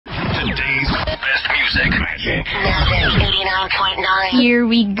Today's best music. Magic 89.9. Here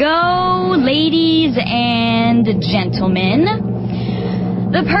we go, ladies and gentlemen.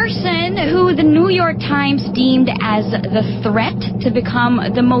 The person who the New York Times deemed as the threat to become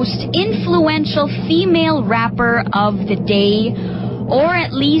the most influential female rapper of the day, or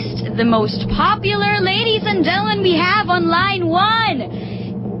at least the most popular, ladies and gentlemen, we have on line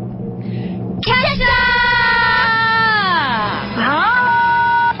 1, Kesha!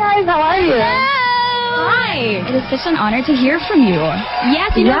 Hi, guys, how are you? Hello! Hi! It is such an honor to hear from you.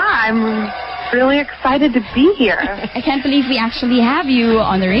 Yes, you know... Yeah, I'm really excited to be here. I can't believe we actually have you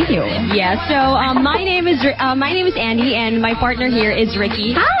on the radio. Yeah, so my name is Andi, and my partner here is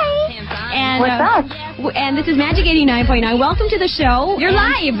Ricky. Hi! And, What's up? And this is Magic 89.9. Welcome to the show. You're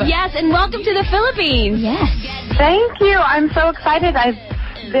live! Yes, and welcome to the Philippines. Yes. Thank you. I'm so excited. I've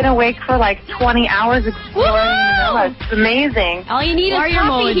been awake for like 20 hours exploring Manila. It's amazing. All you need Warrior is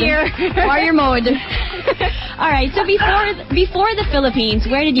coffee mode. here. Warrior mode. All right, so before the Philippines,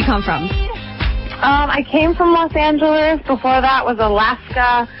 where did you come from? I came from Los Angeles. Before that was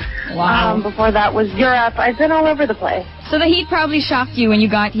Alaska. Wow. Before that was Europe. I've been all over the place. So the heat probably shocked you when you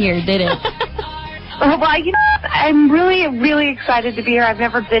got here, did it? Well, you know, I'm really, really excited to be here. I've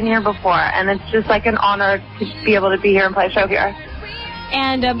never been here before, and it's just like an honor to be able to be here and play a show here.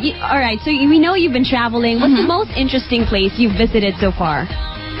 And, all right, so we know you've been traveling. What's the most interesting place you've visited so far?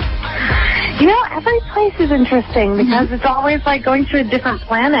 You know, every place is interesting because it's always like going to a different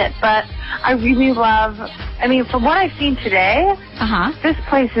planet, but I really love, I mean, from what I've seen today, this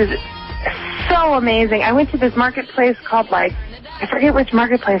place is so amazing. I went to this marketplace called, like, I forget which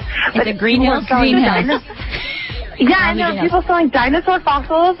marketplace. But the Green Hills. Yeah, I know. People selling dinosaur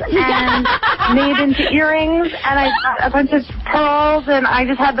fossils and made into earrings, and I got a bunch of pearls, and I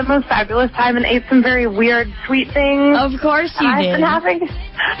just had the most fabulous time and ate some very weird, sweet things. Of course you I've did. been having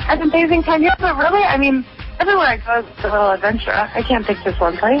an amazing time. Yeah, but really, I mean, everywhere I go, it's a little adventure. I can't pick just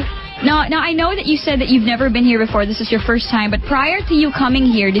one place. Now, I know that you said that you've never been here before. This is your first time. But prior to you coming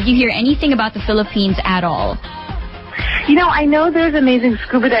here, did you hear anything about the Philippines at all? You know, I know there's amazing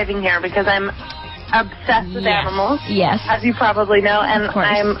scuba diving here because I'm obsessed with animals. Yes. As you probably know, and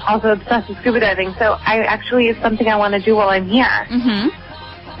I'm also obsessed with scuba diving. So it's something I want to do while I'm here.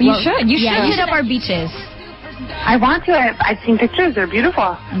 You should. You should hit up our beaches. I want to. I've seen pictures. They're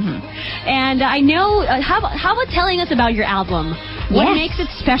beautiful. And I know, how about telling us about your album? What makes it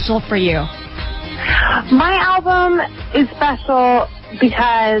special for you? My album is special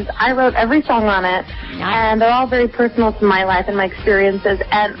because I wrote every song on it, and they're all very personal to my life and my experiences,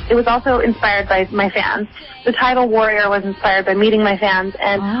 and it was also inspired by my fans. The title Warrior was inspired by meeting my fans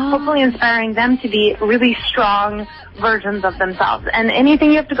and hopefully inspiring them to be really strong versions of themselves. And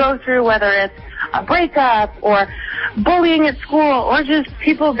anything you have to go through, whether it's a breakup or bullying at school or just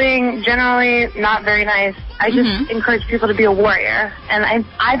people being generally not very nice, I just encourage people to be a warrior. And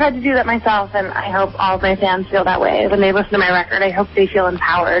I've had to do that myself, and I hope all of my fans feel that way. When they listen to my record, I hope they feel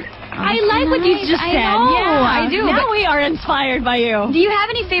empowered. I like what you just said. Know, yeah, I do. Now we are inspired by you. Do you have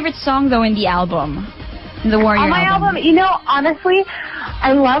any favorite song, though, in the album? The Warrior On my album, you know, honestly,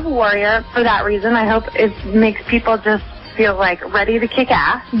 I love Warrior for that reason. I hope it makes people just feel like ready to kick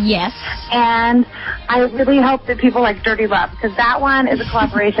ass. Yes. And I really hope that people like Dirty Love, because that one is a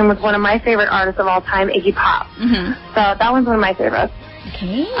collaboration with one of my favorite artists of all time, Iggy Pop. So that one's one of my favorites.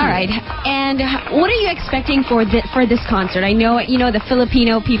 Okay. All right. And what are you expecting for this concert? I know, the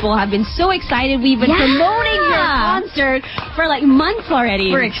Filipino people have been so excited. We've been promoting your concert for like months already.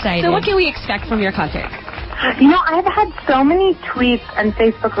 We're excited. So what can we expect from your concert? You know, I've had so many tweets and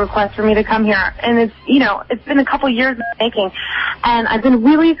Facebook requests for me to come here, and it's been a couple years in the making, and I've been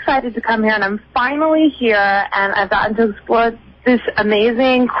really excited to come here, and I'm finally here, and I've gotten to explore this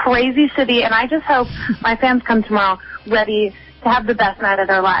amazing, crazy city, and I just hope my fans come tomorrow ready to have the best night of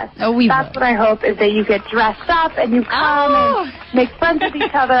their lives. Oh, That's what I hope, is that you get dressed up and you come and make friends with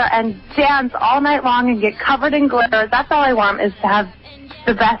each other and dance all night long and get covered in glitter. That's all I want, is to have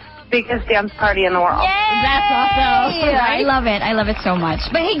the best, biggest dance party in the world. Yay! That's awesome. Right? I love it. I love it so much.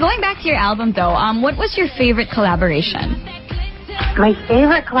 But hey, going back to your album, though, what was your favorite collaboration? My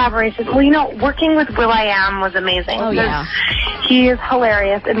favorite collaboration? Well, you know, working with Will.i.am was amazing. Oh, yeah. He is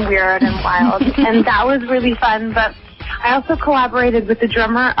hilarious and weird and wild, and that was really fun, but I also collaborated with the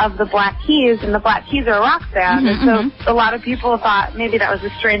drummer of the Black Keys, and the Black Keys are a rock band, and so a lot of people thought maybe that was a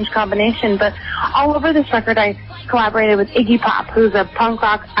strange combination, but all over this record I collaborated with Iggy Pop, who's a punk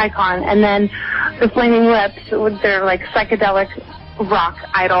rock icon, and then the Flaming Lips, with their like psychedelic rock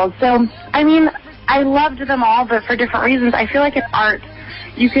idols. So, I mean, I loved them all, but for different reasons. I feel like in art,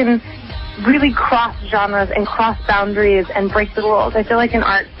 you can really cross genres and cross boundaries and break the rules. I feel like in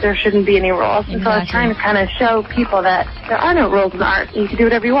art there shouldn't be any rules. And so I was trying to kind of show people that there are no rules in art. You can do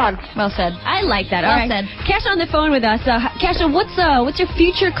whatever you want. Well said. I like that. Well All right. said. Kesha on the phone with us. Kesha, what's your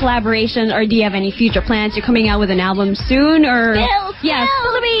future collaboration, or do you have any future plans? You're coming out with an album soon, or yes,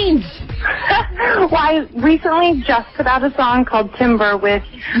 Philippines. Well, I recently just put out a song called Timber with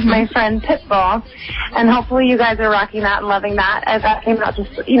my friend Pitbull, and hopefully you guys are rocking that and loving that. That came out just,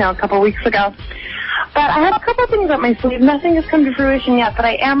 a couple weeks ago. But I have a couple things up my sleeve. Nothing has come to fruition yet, but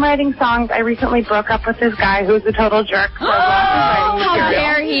I am writing songs. I recently broke up with this guy who's a total jerk. So how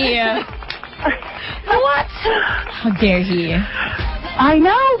dare he? What? How dare he? I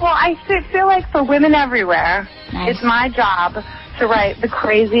know. Well, I feel like for women everywhere, it's my job to write the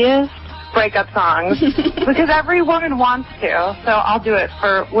craziest breakup songs because every woman wants to, so I'll do it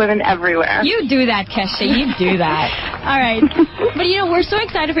for women everywhere. You do that, Kesha. You do that. All right. But, we're so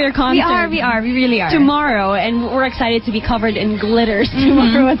excited for your concert. We really are. Tomorrow, and we're excited to be covered in glitters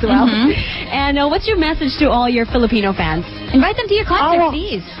tomorrow as well. And what's your message to all your Filipino fans? Invite them to your concert,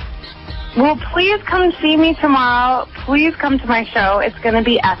 please. Well, please come see me tomorrow. Please come to my show. It's going to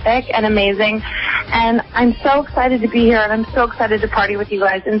be epic and amazing. And I'm so excited to be here, and I'm so excited to party with you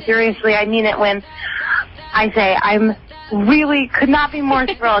guys. And seriously, I mean it when I say I'm really could not be more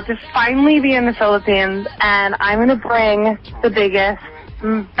thrilled to finally be in the Philippines. And I'm going to bring the biggest,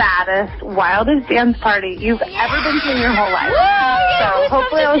 baddest, wildest dance party you've ever been to in your whole life. So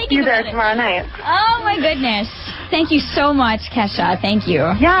hopefully I'll see you there tomorrow night. Oh, my goodness. Thank you so much, Kesha. Thank you.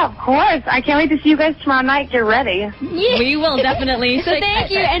 Yeah, of course. I can't wait to see you guys tomorrow night. Get ready. Yeah. We will definitely. So thank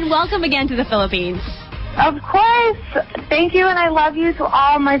you, and welcome again to the Philippines. Of course. Thank you, and I love you to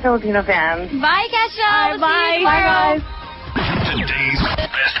all my Filipino fans. Bye, Kesha. Bye, guys. Today's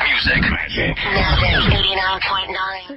best music. Magic 89.9.